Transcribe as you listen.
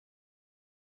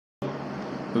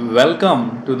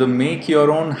Welcome to the Make Your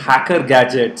Own Hacker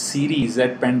Gadget series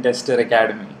at Pentester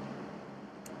Academy.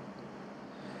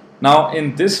 Now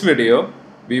in this video,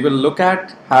 we will look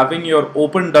at having your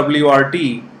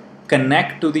OpenWRT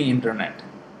connect to the internet.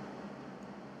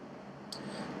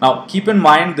 Now keep in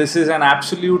mind this is an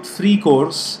absolute free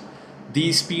course.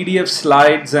 These PDF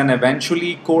slides and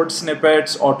eventually code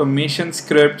snippets, automation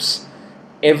scripts,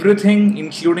 everything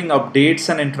including updates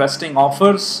and interesting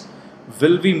offers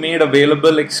will be made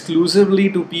available exclusively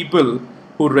to people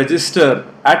who register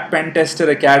at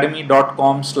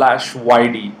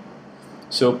pentesteracademy.com/WiDy.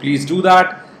 So please do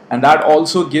that, and that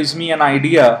also gives me an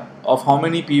idea of how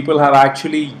many people have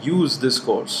actually used this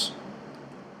course.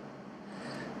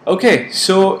 Okay,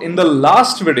 so in the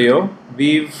last video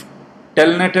we've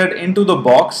telnetted into the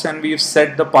box and we've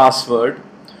set the password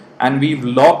and we've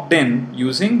logged in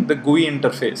using the GUI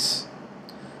interface.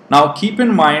 Now keep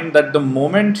in mind that the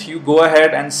moment you go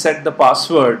ahead and set the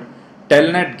password,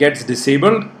 telnet gets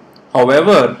disabled.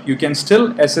 However, you can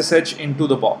still SSH into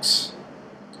the box.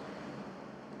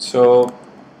 So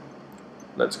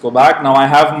let's go back. Now I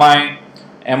have my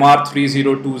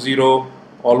MR3020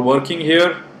 all working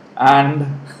here,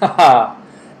 and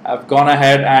I've gone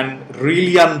ahead and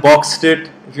really unboxed it,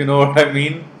 if you know what I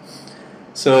mean.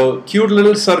 So cute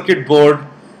little circuit board.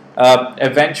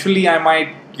 Eventually I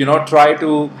might try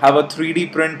to have a 3D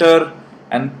printer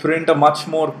and print a much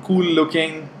more cool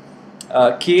looking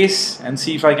case and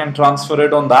see if I can transfer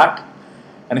it on that.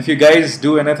 And if you guys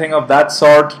do anything of that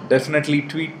sort, definitely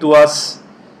tweet to us.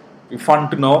 It'll be fun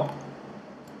to know.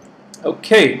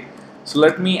 Okay, so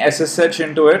let me SSH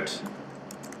into it.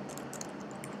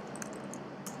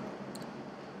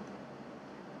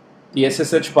 The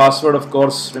SSH password of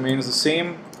course remains the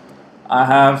same. I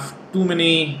have too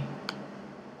many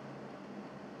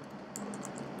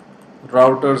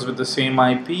routers with the same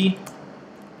IP.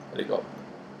 There you go.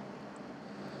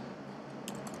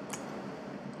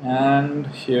 And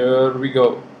here we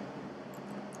go.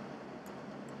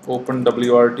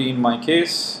 OpenWRT in my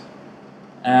case,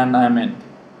 and I'm in.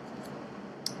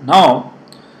 Now,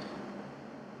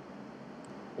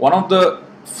 one of the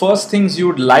first things you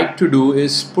would like to do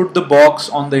is put the box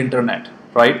on the internet,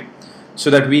 right? So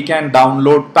that we can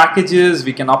download packages,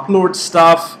 we can upload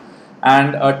stuff,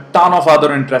 and a ton of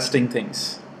other interesting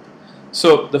things.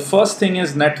 So the first thing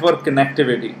is network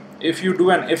connectivity. If you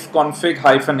do an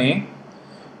ifconfig-a,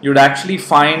 you'd actually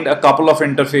find a couple of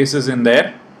interfaces in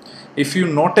there. If you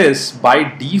notice, by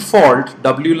default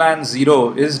WLAN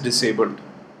 0 is disabled.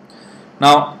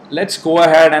 Now let's go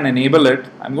ahead and enable it.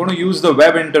 I'm going to use the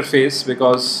web interface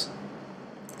because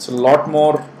it's a lot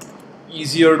more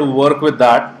easier to work with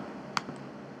that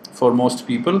for most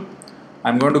people.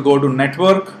 I'm going to go to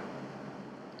network,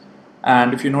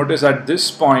 and if you notice at this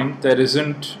point there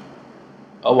isn't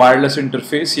a wireless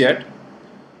interface yet.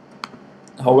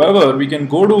 However, we can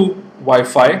go to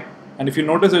Wi-Fi, and if you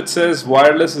notice it says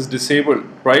wireless is disabled,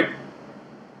 right?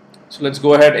 So let's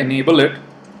go ahead and enable it.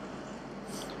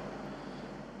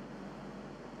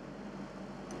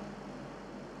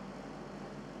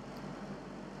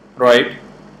 Right,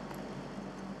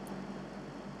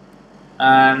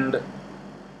 and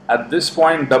at this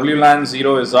point WLAN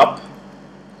 0 is up.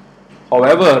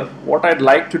 However, what I'd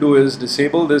like to do is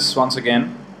disable this once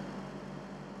again.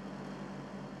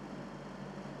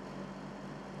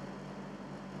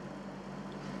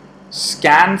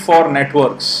 Scan for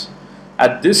networks.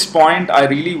 At this point I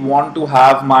really want to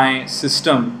have my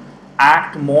system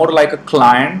act more like a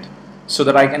client so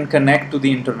that I can connect to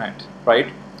the internet, right?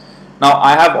 Now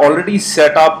I have already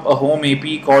set up a home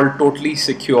AP called Totally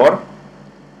Secure.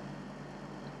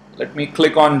 Let me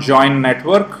click on Join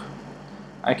Network.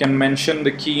 I can mention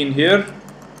the key in here.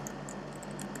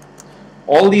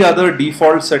 All the other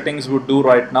default settings would do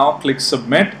right now. Click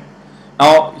Submit.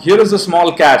 Now here is a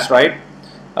small catch, right?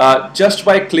 Just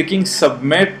by clicking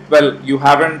Submit, well, you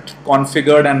haven't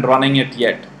configured and running it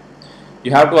yet.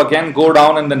 You have to again go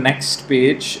down in the next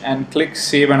page and click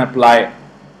Save and Apply.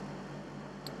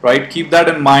 Right, keep that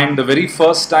in mind. The very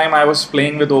first time I was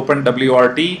playing with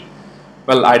OpenWRT,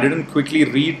 well, I didn't quickly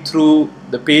read through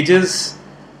the pages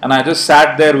and I just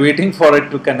sat there waiting for it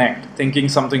to connect, thinking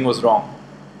something was wrong.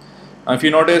 Now if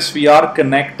you notice, we are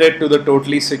connected to the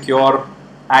Totally Secure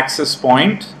access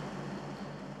point.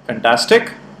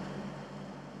 Fantastic.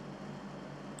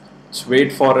 Let's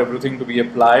wait for everything to be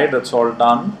applied. That's all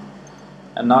done.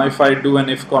 And now if I do an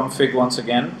ifconfig once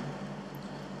again,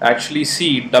 actually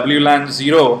see WLAN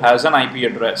 0 has an IP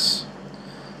address.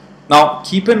 Now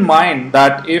keep in mind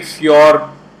that if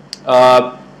your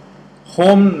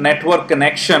home network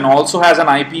connection also has an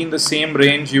IP in the same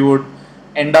range, you would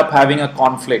end up having a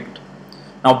conflict.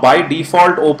 Now by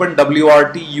default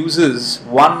OpenWRT uses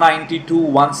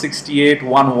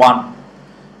 192.168.1.1.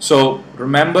 So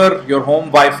remember, your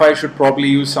home Wi-Fi should probably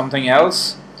use something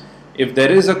else. If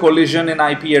there is a collision in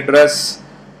IP address,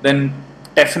 then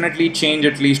definitely change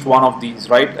at least one of these,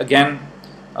 right? Again,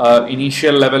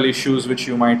 initial level issues which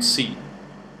you might see,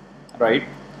 right?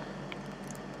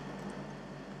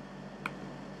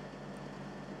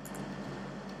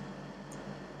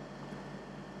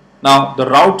 Now the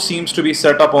route seems to be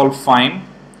set up all fine.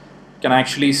 You can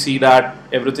actually see that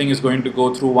everything is going to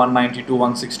go through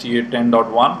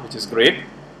 192.168.10.1, which is great.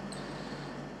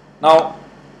 Now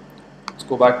let's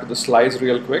go back to the slides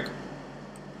real quick.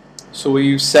 So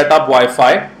we set up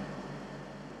Wi-Fi.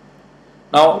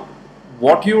 Now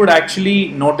what you would actually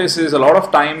notice is a lot of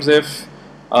times if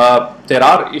there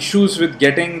are issues with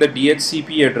getting the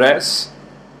DHCP address,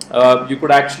 you could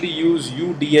actually use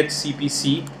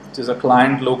udhcpc, which is a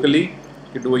client locally.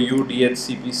 You could do a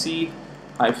udhcpc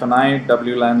 -i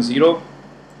WLAN 0,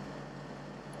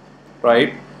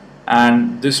 right?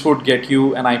 And this would get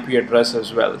you an IP address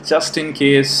as well, just in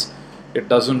case it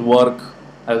doesn't work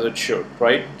as it should,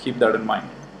 right? Keep that in mind.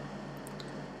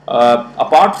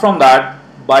 Apart from that,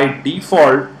 by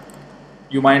default,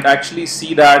 you might actually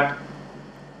see that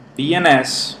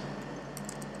DNS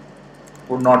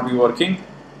would not be working,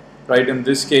 right? In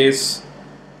this case,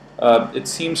 it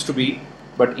seems to be,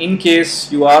 but in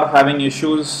case you are having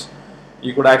issues,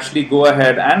 you could actually go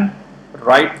ahead and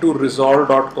write to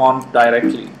resolve.conf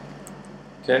directly.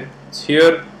 Okay, it's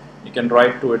here, you can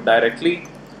write to it directly.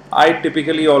 I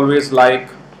typically always like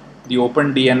the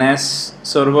Open DNS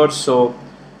server, so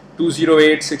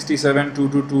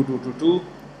 208.67.222.222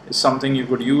 is something you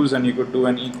could use, and you could do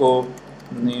an echo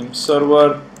name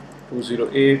server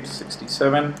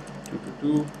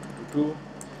 208.67.222.222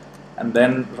 and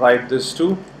then write this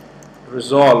to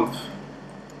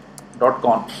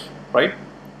resolve.conf, right?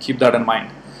 Keep that in mind.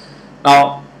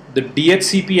 Now the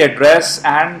DHCP address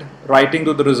and writing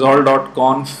to the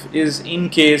resolve.conf is in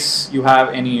case you have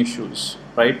any issues,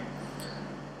 right?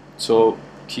 So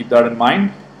keep that in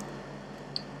mind.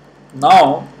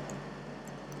 Now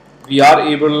we are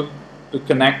able to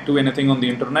connect to anything on the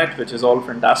internet, which is all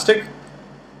fantastic.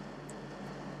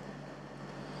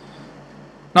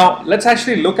 Now let's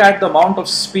actually look at the amount of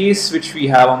space which we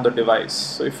have on the device.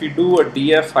 So if you do a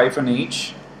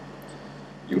df-h,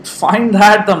 you'd find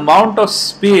that the amount of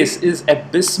space is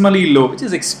abysmally low, which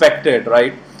is expected,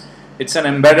 right? It's an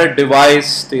embedded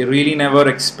device. They really never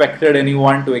expected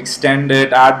anyone to extend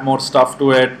it, add more stuff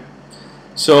to it.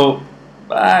 So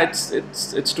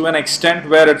it's to an extent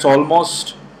where it's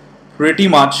almost pretty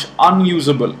much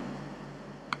unusable.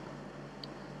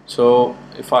 So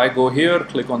if I go here,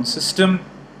 click on system,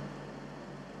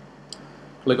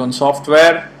 click on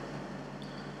software,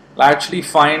 I'll actually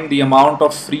find the amount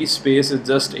of free space is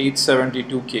just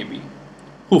 872 KB.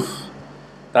 Oof,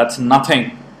 that's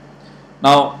nothing.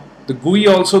 Now the GUI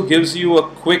also gives you a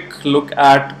quick look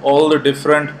at all the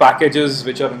different packages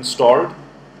which are installed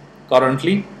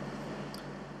currently.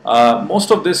 Most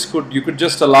of this you could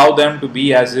just allow them to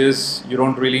be as is. You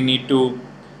don't really need to,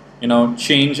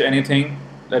 change anything.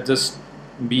 Let just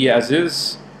be as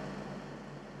is.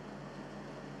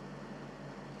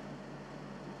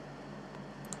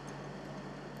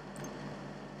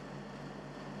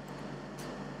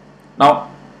 Now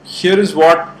here is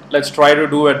what let's try to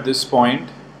do at this point.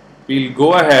 We'll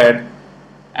go ahead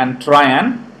and try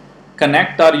and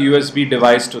connect our USB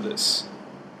device to this.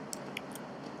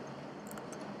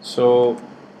 So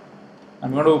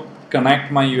I'm going to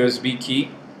connect my USB key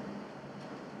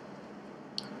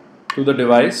to the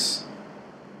device.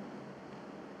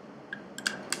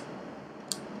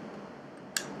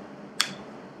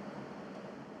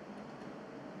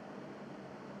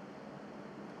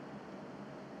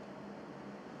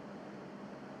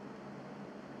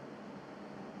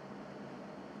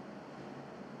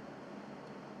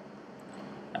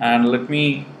 And let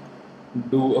me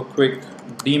do a quick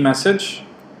demessage.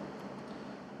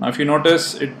 Now if you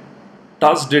notice, it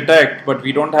does detect, but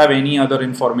we don't have any other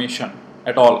information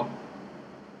at all,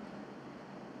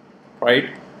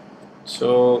 right?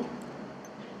 So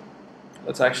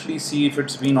let's actually see if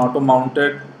it's been auto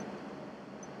mounted.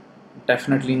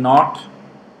 Definitely not.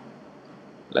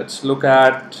 Let's look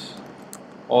at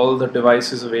all the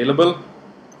devices available.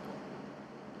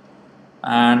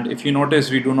 And if you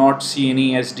notice, we do not see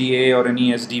any SDA or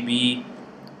any SDB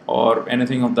or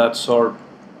anything of that sort.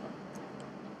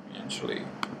 Actually,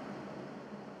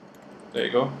 there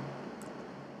you go.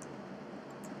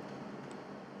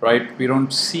 Right, we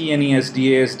don't see any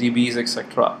SDA, SDBs,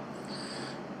 etc.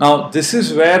 Now this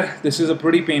is where this is a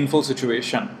pretty painful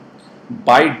situation,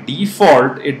 by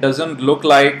default it doesn't look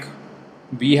like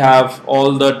we have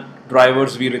all the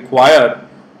drivers we require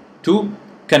to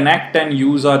connect and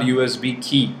use our USB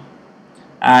key.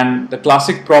 And the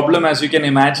classic problem, as you can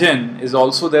imagine, is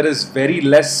also there is very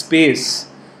less space,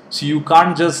 so you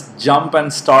can't just jump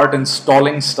and start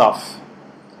installing stuff.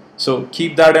 So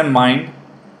keep that in mind,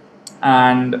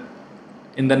 and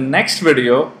in the next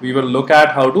video we will look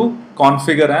at how to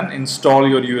configure and install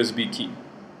your USB key.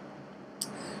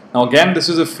 Now again, this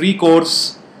is a free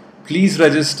course. Please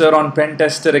register on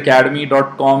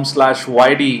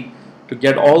pentesteracademy.com/WiDy to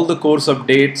get all the course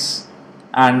updates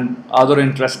and other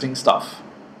interesting stuff.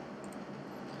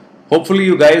 Hopefully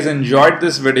you guys enjoyed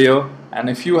this video, and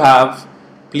if you have,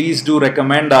 please do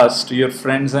recommend us to your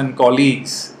friends and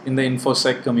colleagues in the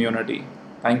InfoSec community.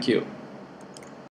 Thank you.